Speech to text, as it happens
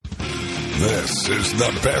This is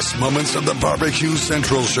the best moments of the BBQ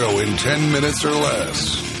Central Show in 10 minutes or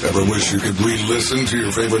less. Ever wish you could re-listen to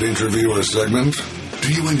your favorite interview or segment?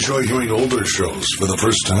 Do you enjoy hearing older shows for the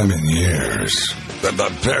first time in years? Then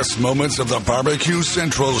the best moments of the BBQ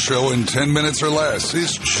Central Show in 10 minutes or less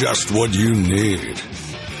is just what you need.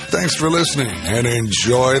 Thanks for listening and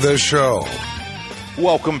enjoy the show.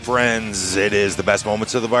 Welcome, friends. It is the best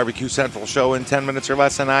moments of the BBQ Central Show in 10 minutes or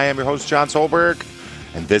less, and I am your host, John Solberg.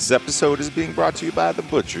 And this episode is being brought to you by The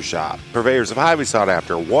Butcher Shop, purveyors of highly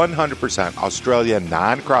sought-after 100% Australian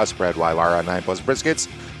non-crossbred Wylara 9 Plus briskets,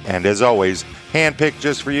 and as always, handpicked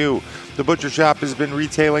just for you. The Butcher Shop has been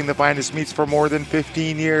retailing the finest meats for more than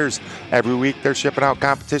 15 years. Every week, they're shipping out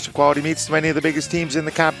competition-quality meats to many of the biggest teams in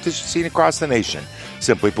the competition scene across the nation.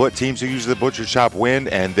 Simply put, teams who use The Butcher Shop win,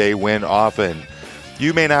 and they win often.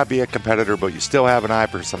 You may not be a competitor, but you still have an eye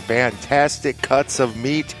for some fantastic cuts of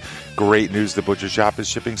meat. Great news, The Butcher Shop is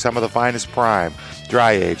shipping some of the finest prime,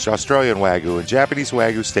 dry-aged Australian Wagyu and Japanese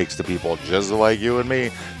Wagyu steaks to people just like you and me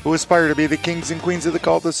who aspire to be the kings and queens of the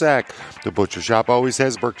cul-de-sac. The Butcher Shop always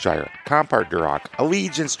has Berkshire, Compart Duroc,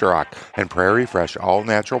 Allegiance Duroc, and Prairie Fresh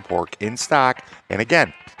all-natural pork in stock, and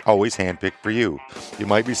again, always handpicked for you. You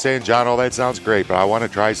might be saying, John, all that sounds great, but I want to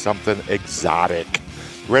try something exotic.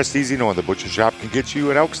 Rest easy knowing The Butcher Shop can get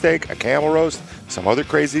you an elk steak, a camel roast, some other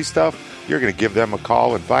crazy stuff. You're going to give them a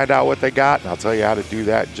call and find out what they got, and I'll tell you how to do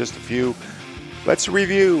that in just a few. Let's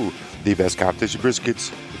review. The best competition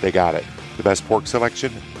briskets, they got it. The best pork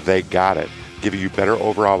selection, they got it. Giving you better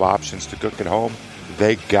overall options to cook at home,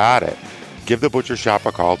 they got it. Give The Butcher Shop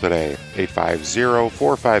a call today,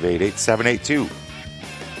 850-458-8782.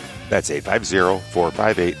 That's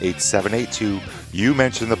 850-458-8782. You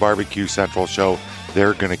mentioned the BBQ Central Show.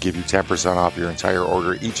 They're going to give you 10% off your entire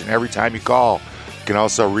order each and every time you call. You can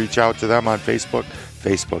also reach out to them on Facebook,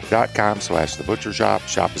 facebook.com/The Butcher Shop.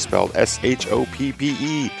 Shop is spelled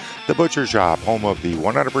S-H-O-P-P-E. The Butcher Shop, home of the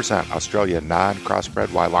 100% Australian non-crossbred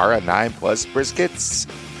Wylara 9 Plus briskets.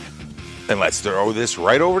 And let's throw this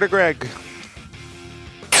right over to Greg.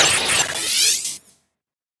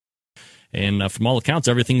 And from all accounts,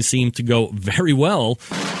 everything seemed to go very well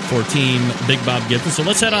for Team Big Bob Gibson. So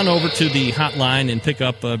let's head on over to the hotline and pick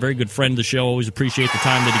up a very good friend of the show. Always appreciate the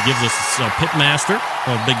time that he gives us, pitmaster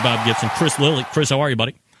of Big Bob Gibson, Chris Lilly. Chris, how are you,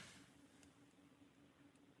 buddy?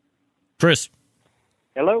 Chris.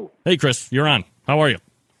 Hello. Hey, Chris, you're on. How are you?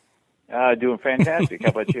 Doing fantastic. How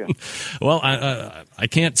about you? Well, I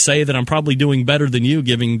can't say that I'm probably doing better than you,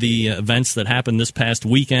 given the events that happened this past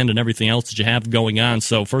weekend and everything else that you have going on.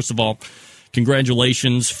 So, first of all,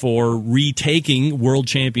 congratulations for retaking World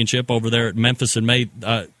Championship over there at Memphis in May.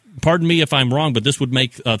 Pardon me if I'm wrong, but this would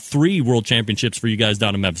make 3 World Championships for you guys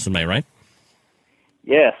down in Memphis in May, right?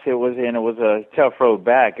 Yes, it was, and it was a tough road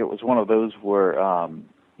back. It was one of those where,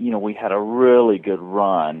 we had a really good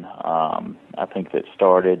run. I think that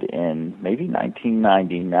started in maybe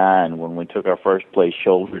 1999 when we took our first place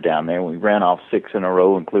shoulder down there. We ran off 6 in a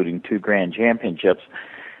row, including 2 grand championships.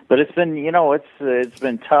 But it's been, it's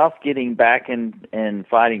been tough getting back and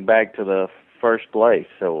fighting back to the first place.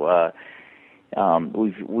 So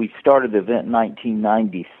we started the event in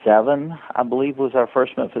 1997, I believe, was our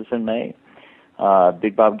first Memphis in May.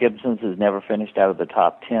 Big Bob Gibson's has never finished out of the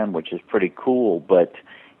top 10, which is pretty cool. But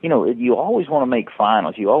you always want to make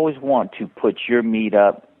finals. You always want to put your meat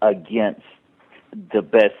up against the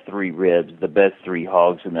best 3 ribs, the best 3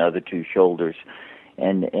 hogs, and the other 2 shoulders.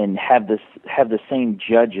 And have the same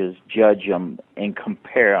judges judge them and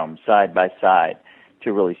compare them side by side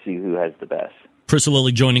to really see who has the best. Chris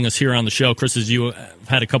Lilly joining us here on the show. Chris, as you have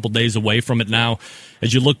had a couple days away from it now,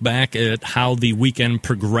 as you look back at how the weekend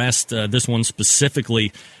progressed, this one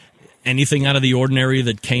specifically, anything out of the ordinary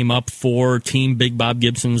that came up for Team Big Bob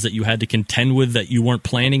Gibson's that you had to contend with that you weren't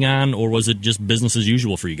planning on, or was it just business as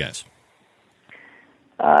usual for you guys?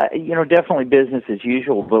 Definitely business as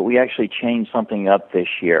usual, but we actually changed something up this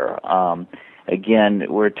year. Again,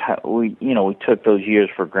 we took those years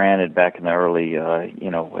for granted back in the early, early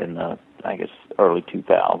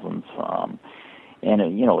 2000s. And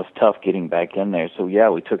it was tough getting back in there. So yeah,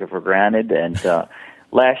 we took it for granted. And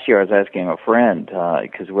last year I was asking a friend,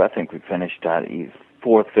 because I think we finished 4th,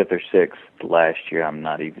 5th, or 6th last year. I'm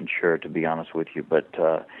not even sure, to be honest with you, but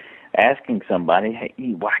asking somebody, hey,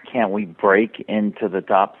 why can't we break into the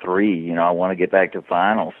top 3? I want to get back to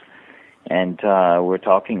finals. And we're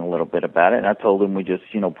talking a little bit about it. And I told him we just,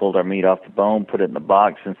 pulled our meat off the bone, put it in the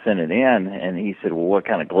box, and sent it in. And he said, well, what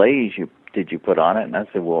kind of glaze did you put on it? And I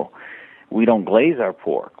said, well, we don't glaze our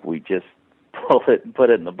pork. We just pull it and put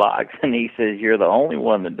it in the box. And he says, you're the only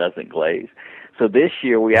one that doesn't glaze. So this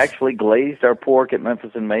year we actually glazed our pork at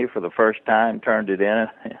Memphis and May for the first time, turned it in,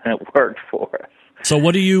 and it worked for us. So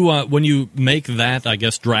what do you, when you make that, I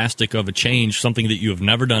guess, drastic of a change, something that you have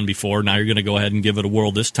never done before, now you're going to go ahead and give it a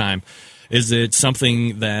whirl this time, is it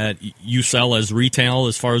something that you sell as retail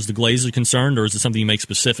as far as the glaze is concerned, or is it something you make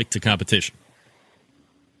specific to competition?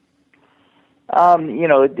 I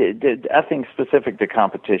think specific to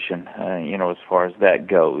competition, as far as that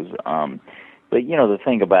goes. But, the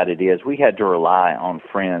thing about it is we had to rely on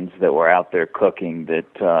friends that were out there cooking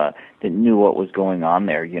that knew what was going on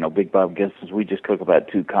there. Big Bob Gibson, we just cook about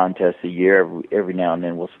 2 contests a year. Every now and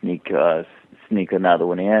then we'll sneak another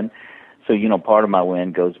one in. So, part of my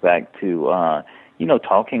win goes back to,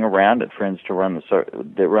 talking around at friends that run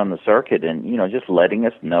the circuit and, just letting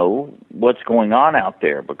us know what's going on out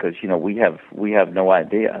there because, we have no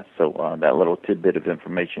idea. So that little tidbit of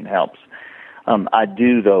information helps. I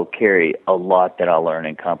do, though, carry a lot that I learn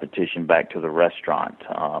in competition back to the restaurant.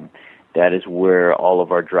 That is where all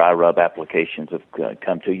of our dry rub applications have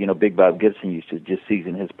come to. Big Bob Gibson used to just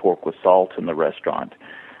season his pork with salt in the restaurant.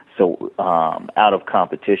 So out of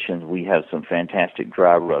competitions, we have some fantastic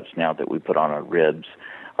dry rubs now that we put on our ribs,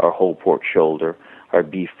 our whole pork shoulder, our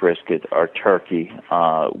beef brisket, our turkey.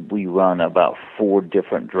 We run about 4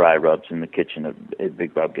 different dry rubs in the kitchen at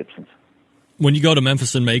Big Bob Gibson's. When you go to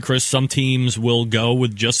Memphis in May, Chris, some teams will go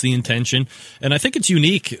with just the intention. And I think it's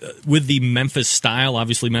unique with the Memphis style.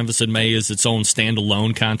 Obviously, Memphis in May is its own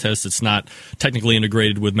standalone contest. It's not technically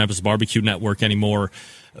integrated with Memphis Barbecue Network anymore.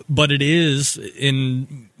 But it is,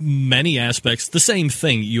 in many aspects, the same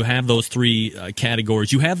thing. You have those 3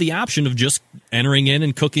 categories. You have the option of just entering in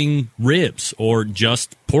and cooking ribs or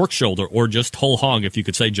just pork shoulder or just whole hog, if you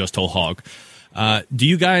could say just whole hog. Do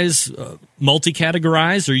you guys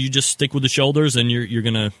multi-categorize, or you just stick with the shoulders and you're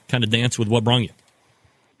going to kind of dance with what brung you?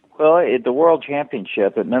 Well, at the World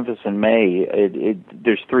Championship at Memphis in May,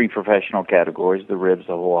 there's 3 professional categories: the ribs,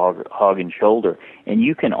 the whole hog, and shoulder. And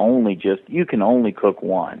you can only cook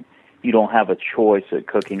one. You don't have a choice at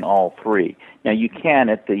cooking all 3. Now you can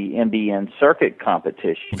at the MBN circuit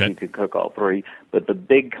competition. Okay. You could cook all 3, but the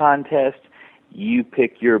big contest, you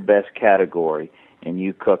pick your best category and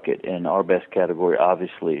you cook it. And our best category,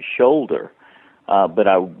 obviously, is shoulder. But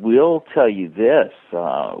I will tell you this,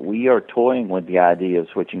 we are toying with the idea of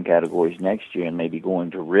switching categories next year and maybe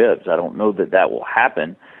going to ribs. I don't know that will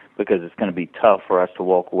happen because it's going to be tough for us to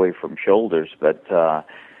walk away from shoulders. But I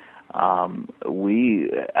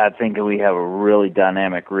think we have a really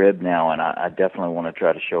dynamic rib now, and I definitely want to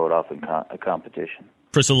try to show it off in a competition.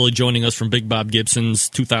 Chris Lilly joining us from Big Bob Gibson's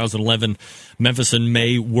 2011 Memphis in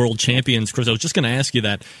May World Champions. Chris, I was just going to ask you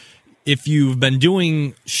that. If you've been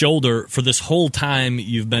doing shoulder for this whole time,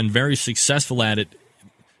 you've been very successful at it,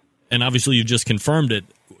 and obviously you've just confirmed it,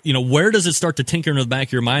 where does it start to tinker in the back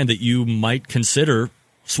of your mind that you might consider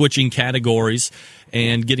switching categories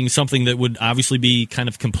and getting something that would obviously be kind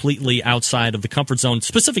of completely outside of the comfort zone,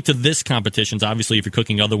 specific to this competition? Obviously, if you're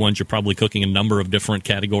cooking other ones, you're probably cooking a number of different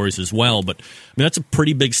categories as well, but that's a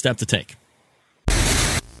pretty big step to take.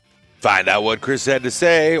 Find out what Chris had to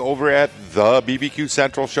say over at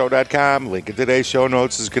thebbqcentralshow.com. Link in today's show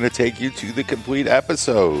notes is going to take you to the complete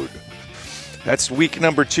episode. That's week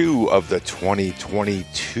number 2 of the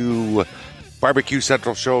 2022 Barbecue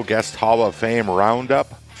Central Show Guest Hall of Fame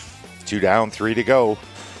Roundup. 2 down, 3 to go.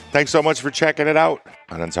 Thanks so much for checking it out.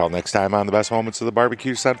 And until next time on the best moments of the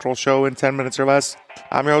Barbecue Central Show in 10 minutes or less,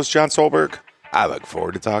 I'm your host, John Solberg. I look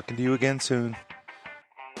forward to talking to you again soon.